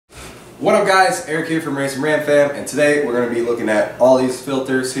What up guys, Eric here from Racing Ram Fam, and today we're going to be looking at all these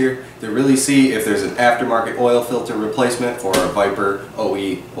filters here to really see if there's an aftermarket oil filter replacement for our VIPER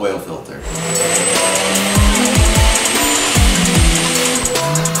OE oil filter.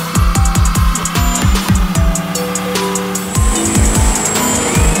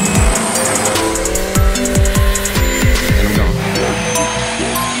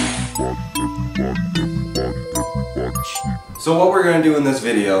 So what we're going to do in this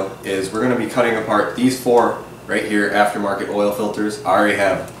video is we're going to be cutting apart these four right here aftermarket oil filters. I already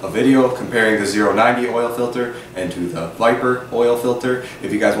have a video comparing the 090 oil filter and to the VIPER oil filter.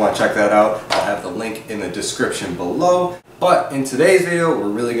 If you guys want to check that out, I'll have the link in the description below. But in today's video, we're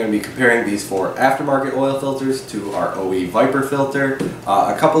really going to be comparing these four aftermarket oil filters to our OE VIPER filter.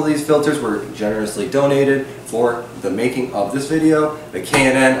 A couple of these filters were generously donated for the making of this video. The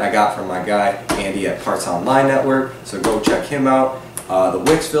K&N I got from my guy Andy at Parts Online Network, so go check him out. The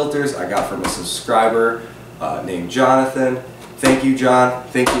WIX filters I got from a subscriber named Jonathan. Thank you, John.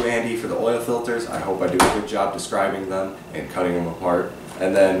 Thank you, Andy, for the oil filters. I hope I do a good job describing them and cutting them apart.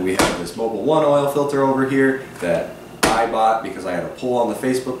 And then we have this MOBIL 1 oil filter over here that I bought because I had a poll on the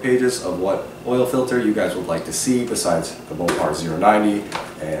Facebook pages of what oil filter you guys would like to see besides the Mopar 090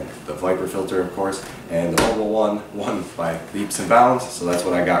 and the VIPER filter, of course, and the MOBIL 1 won by leaps and bounds, so that's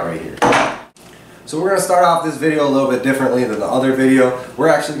what I got right here. So we're going to start off this video a little bit differently than the other video. We're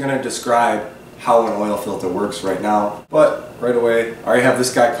actually going to describe how an oil filter works right now, but right away I already have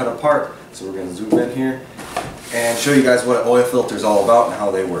this guy cut apart, so we're going to zoom in here and show you guys what an oil filter is all about and how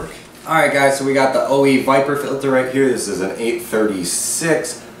they work. Alright guys, so we got the OE VIPER filter right here. This is an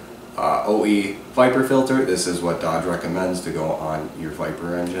 836 OE VIPER filter. This is what Dodge recommends to go on your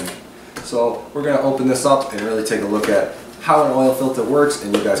VIPER engine. So we're going to open this up and really take a look at how an oil filter works,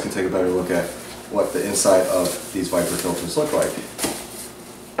 and you guys can take a better look at what the inside of these VIPER filters look like.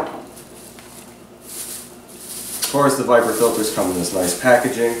 Of course, the VIPER filters come in this nice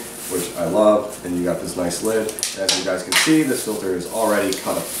packaging, which I love, and you got this nice lid. As you guys can see, this filter is already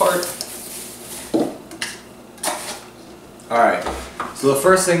cut apart. Alright, so the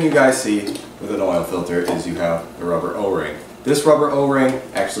first thing you guys see with an oil filter is you have the rubber O-ring. This rubber O-ring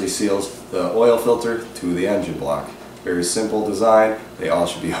actually seals the oil filter to the engine block. Very simple design, they all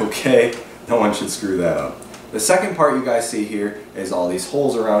should be okay, no one should screw that up. The second part you guys see here is all these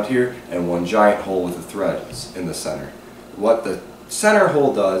holes around here and one giant hole with the threads in the center. What the center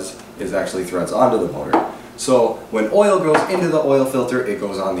hole does is actually threads onto the motor. So when oil goes into the oil filter, it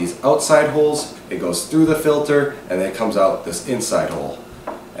goes on these outside holes, it goes through the filter, and then it comes out this inside hole.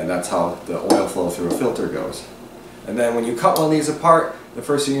 And that's how the oil flow through a filter goes. And then when you cut one of these apart, the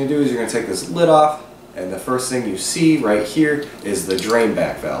first thing you do is you're going to take this lid off, and the first thing you see right here is the drain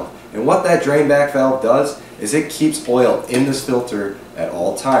back valve. And what that drain back valve does is it keeps oil in this filter at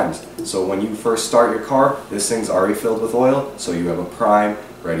all times. So when you first start your car, this thing's already filled with oil, so you have a prime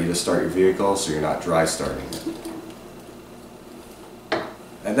ready to start your vehicle, so you're not dry starting it.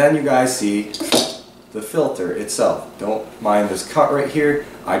 And then you guys see the filter itself. Don't mind this cut right here.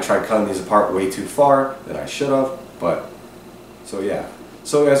 I tried cutting these apart way too far than I should have, but so yeah.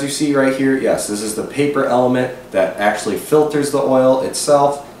 So as you see right here, yes, this is the paper element that actually filters the oil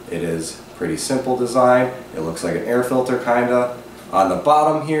itself. It is pretty simple design. It looks like an air filter kinda. On the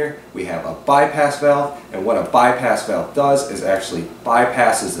bottom here we have a bypass valve, and what a bypass valve does is actually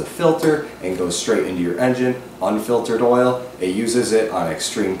bypasses the filter and goes straight into your engine, unfiltered oil. It uses it on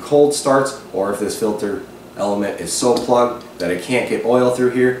extreme cold starts, or if this filter element is so plugged that it can't get oil through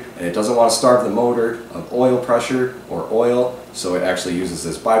here and it doesn't want to starve the motor of oil pressure or oil, so it actually uses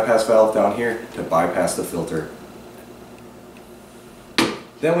this bypass valve down here to bypass the filter.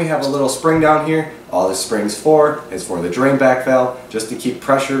 Then we have a little spring down here. All this spring's for is for the drain back valve, just to keep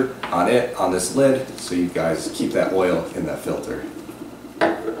pressure on it, on this lid, so you guys keep that oil in that filter.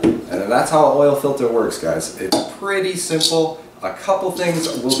 And then that's how an oil filter works, guys. It's pretty simple. A couple things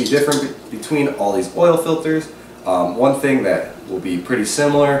will be different between all these oil filters. One thing that will be pretty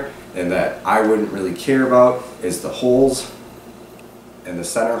similar and that I wouldn't really care about is the holes and the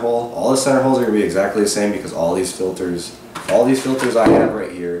center hole. All the center holes are going to be exactly the same because all these filters I have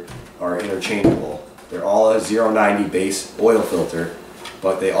right here are interchangeable. They're all a 090 base oil filter,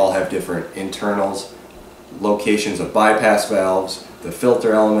 but they all have different internals, locations of bypass valves, the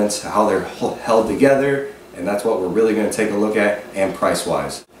filter elements, how they're held together, and that's what we're really going to take a look at, and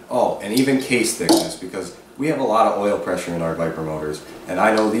price-wise. Oh, and even case thickness, because we have a lot of oil pressure in our VIPER motors, and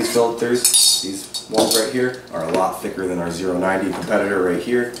I know these filters, these ones right here, are a lot thicker than our 090 competitor right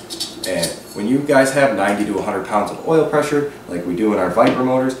here. And when you guys have 90 to 100 pounds of oil pressure, like we do in our VIPER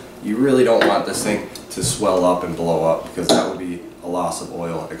motors, you really don't want this thing to swell up and blow up, because that would be a loss of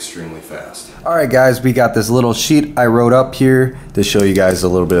oil extremely fast. Alright guys, we got this little sheet I wrote up here to show you guys a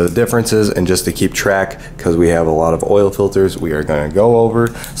little bit of the differences and just to keep track, because we have a lot of oil filters we are going to go over.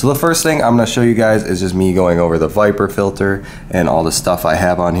 So the first thing I'm going to show you guys is just me going over the VIPER filter and all the stuff I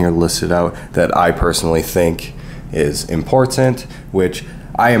have on here listed out that I personally think is important, which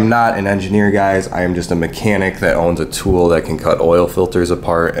I am not an engineer, guys. I am just a mechanic that owns a tool that can cut oil filters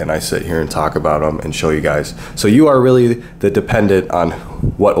apart, and I sit here and talk about them and show you guys. So you are really the dependent on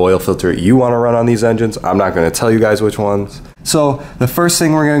what oil filter you want to run on these engines. I'm not going to tell you guys which ones. So the first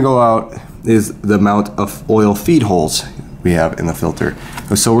thing we're going to go out is the amount of oil feed holes we have in the filter.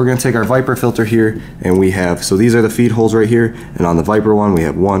 So we're going to take our VIPER filter here, and we have, so these are the feed holes right here, and on the VIPER one we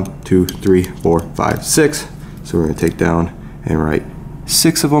have 1, 2, 3, 4, 5, 6. So we're going to take down and write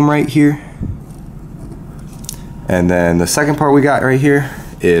 6 of them right here. And then the second part we got right here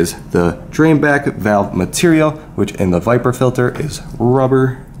is the drain back valve material, which in the VIPER filter is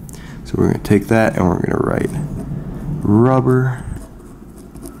rubber. So we're going to take that and we're going to write rubber.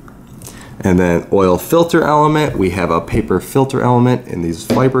 And then oil filter element, we have a paper filter element in these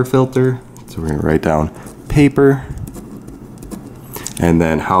VIPER filter. So we're going to write down paper. And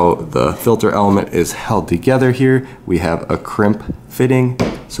then how the filter element is held together here, we have a crimp fitting,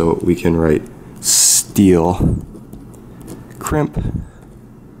 so we can write steel crimp.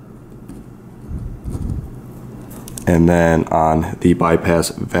 And then on the bypass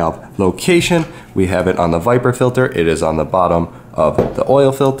valve location, we have it on the VIPER filter. It is on the bottom of the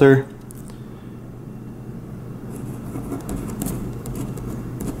oil filter.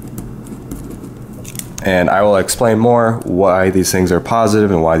 And I will explain more why these things are positive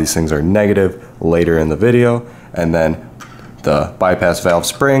and why these things are negative later in the video. And then the bypass valve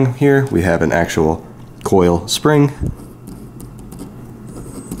spring here, we have an actual coil spring.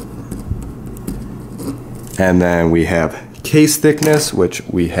 And then we have case thickness, which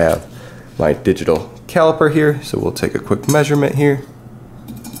we have my digital caliper here. So we'll take a quick measurement here.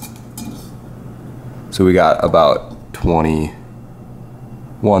 So we got about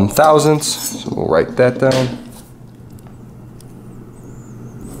 21 thousandths, so we'll write that down.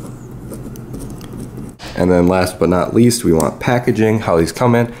 And then last but not least, we want packaging, how these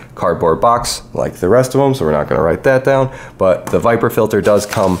come in. Cardboard box like the rest of them, so we're not going to write that down. But the VIPER filter does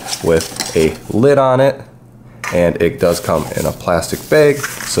come with a lid on it, and it does come in a plastic bag.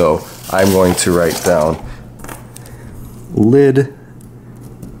 So I'm going to write down lid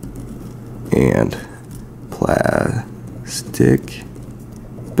and plastic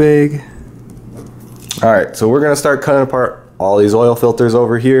bag. Alright, so we're going to start cutting apart all these oil filters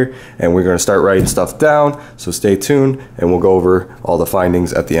over here, and we're going to start writing stuff down, so stay tuned and we'll go over all the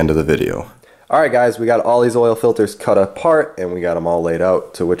findings at the end of the video. Alright guys, we got all these oil filters cut apart and we got them all laid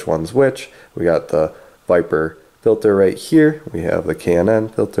out to which one's which. We got the VIPER filter right here, we have the K&N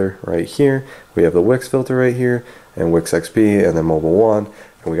filter right here, we have the WIX filter right here, and WIX XP, and then MOBIL 1.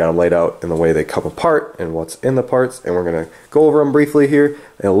 And we got them laid out in the way they come apart and what's in the parts, and we're going to go over them briefly here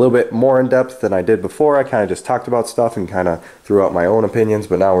and a little bit more in depth than I did before. I kind of just talked about stuff and kind of threw out my own opinions,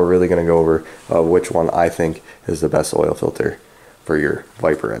 but now we're really going to go over which one I think is the best oil filter for your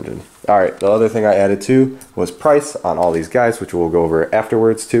VIPER engine. Alright, the other thing I added too was price on all these guys, which we'll go over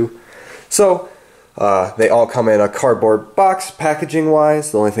afterwards too. So they all come in a cardboard box packaging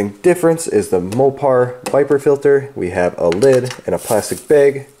wise. The only thing difference is the Mopar VIPER filter. We have a lid and a plastic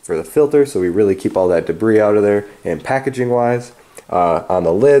bag for the filter, so we really keep all that debris out of there. And packaging wise, on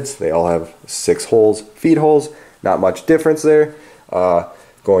the lids, they all have 6 holes, feed holes. Not much difference there.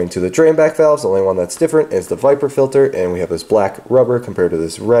 Going to the drain back valves, the only one that's different is the VIPER filter, and we have this black rubber compared to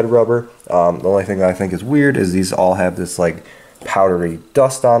this red rubber. The only thing that I think is weird is these all have this like powdery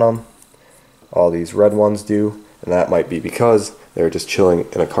dust on them. All these red ones do, and that might be because they're just chilling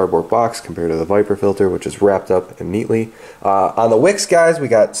in a cardboard box compared to the VIPER filter, which is wrapped up and neatly. On the WIX guys, we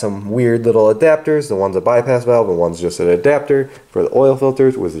got some weird little adapters. The one's a bypass valve and one's just an adapter for the oil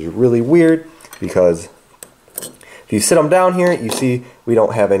filters, which is really weird because if you sit them down here, you see we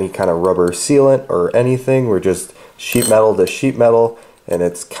don't have any kind of rubber sealant or anything. We're just sheet metal to sheet metal, and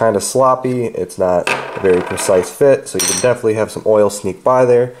it's kind of sloppy. It's not a very precise fit, so you can definitely have some oil sneak by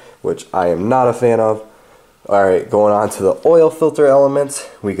there, which I am not a fan of. Alright, going on to the oil filter elements,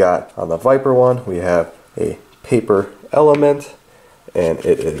 we got on the VIPER one, we have a paper element, and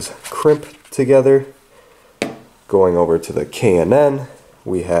it is crimped together. Going over to the K&N,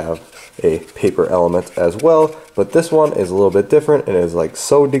 we have a paper element as well, but this one is a little bit different and is like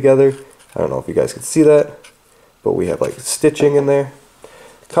sewed together. I don't know if you guys can see that, but we have like stitching in there.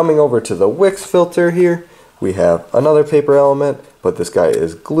 Coming over to the WIX filter here, we have another paper element, but this guy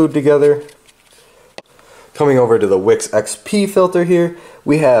is glued together. Coming over to the WIX XP filter here,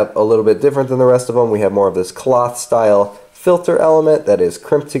 we have a little bit different than the rest of them. We have more of this cloth style filter element that is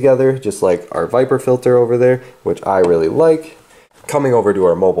crimped together, just like our VIPER filter over there, which I really like. Coming over to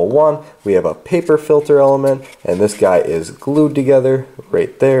our MOBIL 1, we have a paper filter element, and this guy is glued together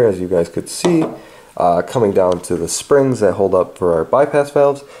right there, as you guys could see. Coming down to the springs that hold up for our bypass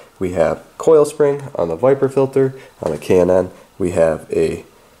valves, we have coil spring on the VIPER filter. On the K&N, we have a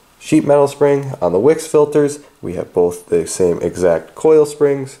sheet metal spring. On the WIX filters, we have both the same exact coil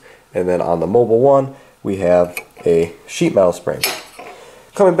springs. And then on the MOBIL 1, we have a sheet metal spring.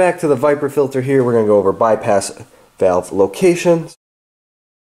 Coming back to the VIPER filter here, we're going to go over bypass valve locations.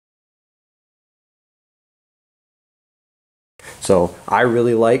 So I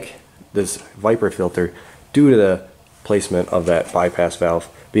really like this VIPER filter due to the placement of that bypass valve,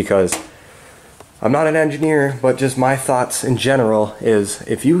 because I'm not an engineer, but just my thoughts in general is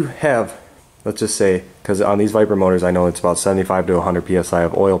if you have, let's just say, because on these VIPER motors I know it's about 75 to 100 psi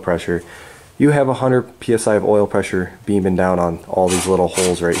of oil pressure, you have 100 psi of oil pressure beaming down on all these little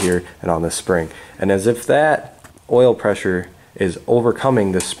holes right here and on this spring. And as if that oil pressure is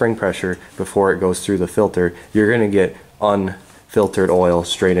overcoming the spring pressure before it goes through the filter, you're going to get unfiltered oil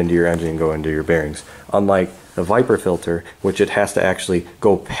straight into your engine and go into your bearings. Unlike the VIPER filter, which it has to actually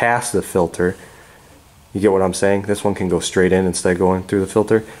go past the filter. You get what I'm saying? This one can go straight in instead of going through the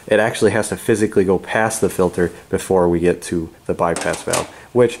filter. It actually has to physically go past the filter before we get to the bypass valve,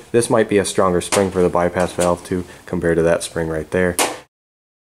 which this might be a stronger spring for the bypass valve too, compared to that spring right there.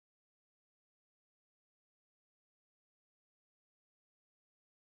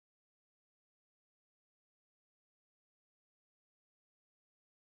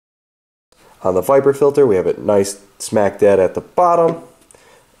 On the VIPER filter, we have it nice smack dead at the bottom.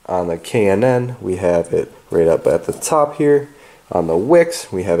 On the K&N, we have it right up at the top here. On the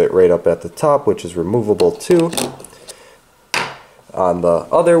WIX, we have it right up at the top, which is removable too. On the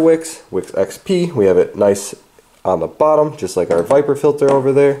other WIX, WIX XP, we have it nice on the bottom, just like our VIPER filter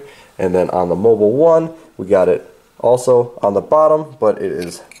over there. And then on the MOBIL 1, we got it also on the bottom, but it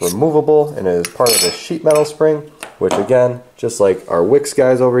is removable and it is part of the sheet metal spring, which again, just like our WIX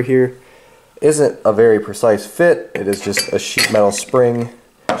guys over here, isn't a very precise fit. It is just a sheet metal spring,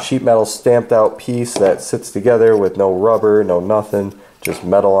 sheet metal stamped out piece that sits together with no rubber, no nothing, just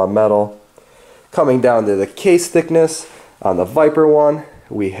metal on metal. Coming down to the case thickness, on the VIPER one,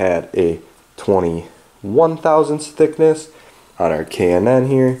 we had a 21 thousandths thickness. On our K&N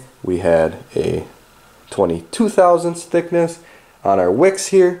here, we had a 22 thousandths thickness. On our WIX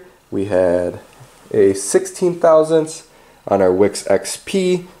here, we had a 16 thousandths. On our WIX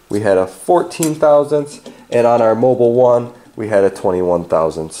XP, we had a 14 thousandths, and on our MOBIL 1, we had a 21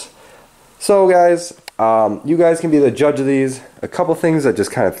 thousandths. So guys, you guys can be the judge of these. A couple things that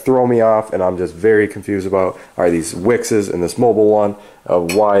just kind of throw me off and I'm just very confused about are these WIXs and this MOBIL 1,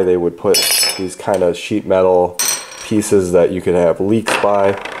 of why they would put these kind of sheet metal pieces that you could have leaks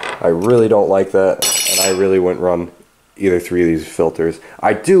by. I really don't like that, and I really wouldn't run either three of these filters.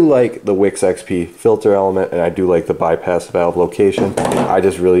 I do like the WIX XP filter element, and I do like the bypass valve location. I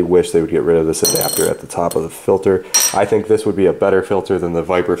just really wish they would get rid of this adapter at the top of the filter. I think this would be a better filter than the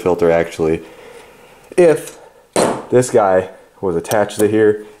VIPER filter actually, if this guy was attached to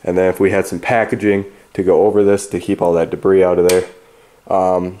here, and then if we had some packaging to go over this to keep all that debris out of there.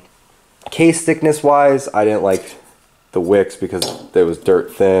 Case thickness wise, I didn't like the WIX because it was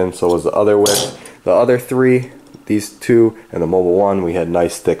dirt thin, so was the other WIX. The other three, these two and the MOBIL 1, we had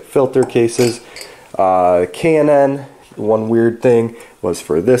nice thick filter cases. K&N, one weird thing was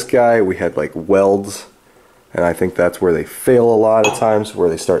for this guy, we had like welds, and I think that's where they fail a lot of times, where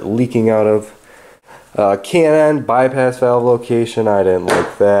they start leaking out of. K&N bypass valve location, I didn't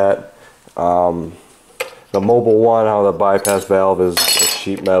like that. The MOBIL 1, how the bypass valve is a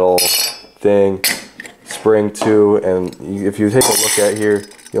sheet metal thing. Spring too, and if you take a look at here,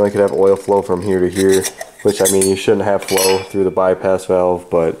 you only could have oil flow from here to here, which, I mean, you shouldn't have flow through the bypass valve,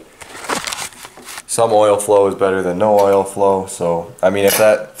 but some oil flow is better than no oil flow. So I mean, if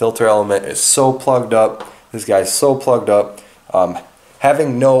that filter element is so plugged up, this guy's so plugged up,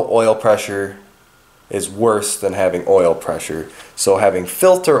 having no oil pressure is worse than having oil pressure. So having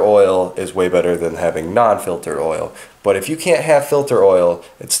filter oil is way better than having non-filter oil. But if you can't have filter oil,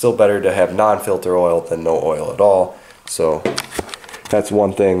 it's still better to have non-filter oil than no oil at all. So that's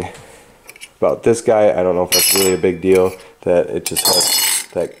one thing about this guy. I don't know if that's really a big deal, that it just has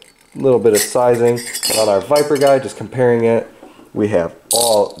that little bit of sizing. And on our VIPER guy, just comparing it, we have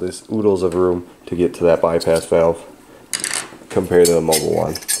all this oodles of room to get to that bypass valve compared to the MOBIL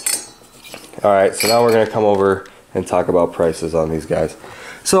 1. Alright, so now we're going to come over and talk about prices on these guys.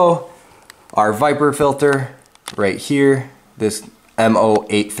 So our VIPER filter right here, this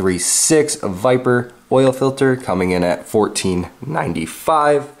MO836 VIPER oil filter coming in at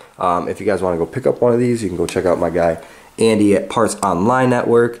 $14.95. If you guys want to go pick up one of these, you can go check out my guy Andy at Parts Online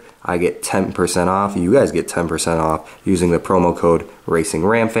Network. I get 10% off. You guys get 10% off using the promo code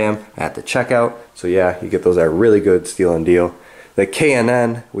RacingRamFam at the checkout. So yeah, you get those at a really good steal and deal. The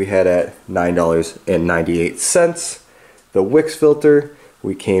K&N we had at $9.98. The WIX filter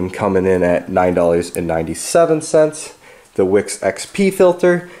we coming in at $9.97. The WIX XP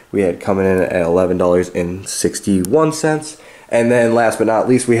filter we had coming in at $11.61. And then last but not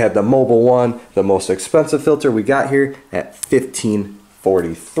least, we had the MOBIL one, the most expensive filter we got here at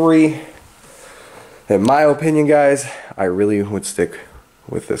 $15.43. In my opinion, guys, I really would stick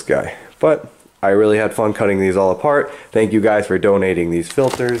with this guy. But I really had fun cutting these all apart. Thank you guys for donating these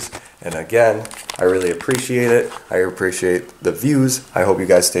filters. And again, I really appreciate it. I appreciate the views. I hope you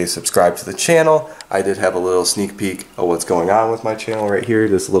guys stay subscribed to the channel. I did have a little sneak peek of what's going on with my channel right here.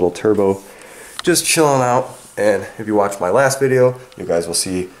 This little turbo just chilling out. And if you watch my last video, you guys will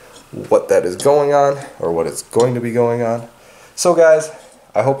see what that is going on, or what it's going to be going on. So guys,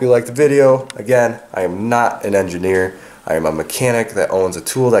 I hope you liked the video. Again, I am not an engineer. I am a mechanic that owns a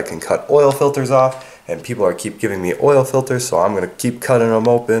tool that can cut oil filters off, and people keep giving me oil filters, so I'm going to keep cutting them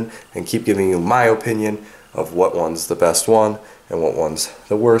open and keep giving you my opinion of what one's the best one and what one's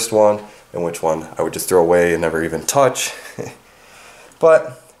the worst one and which one I would just throw away and never even touch.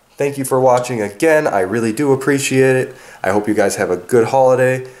 But thank you for watching again. I really do appreciate it. I hope you guys have a good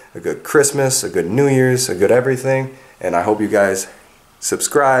holiday, a good Christmas, a good New Year's, a good everything. And I hope you guys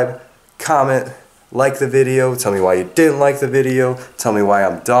subscribe, comment, like the video, tell me why you didn't like the video, tell me why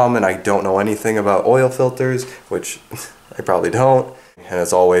I'm dumb and I don't know anything about oil filters, which I probably don't. And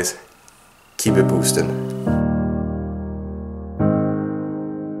as always, keep it boosting.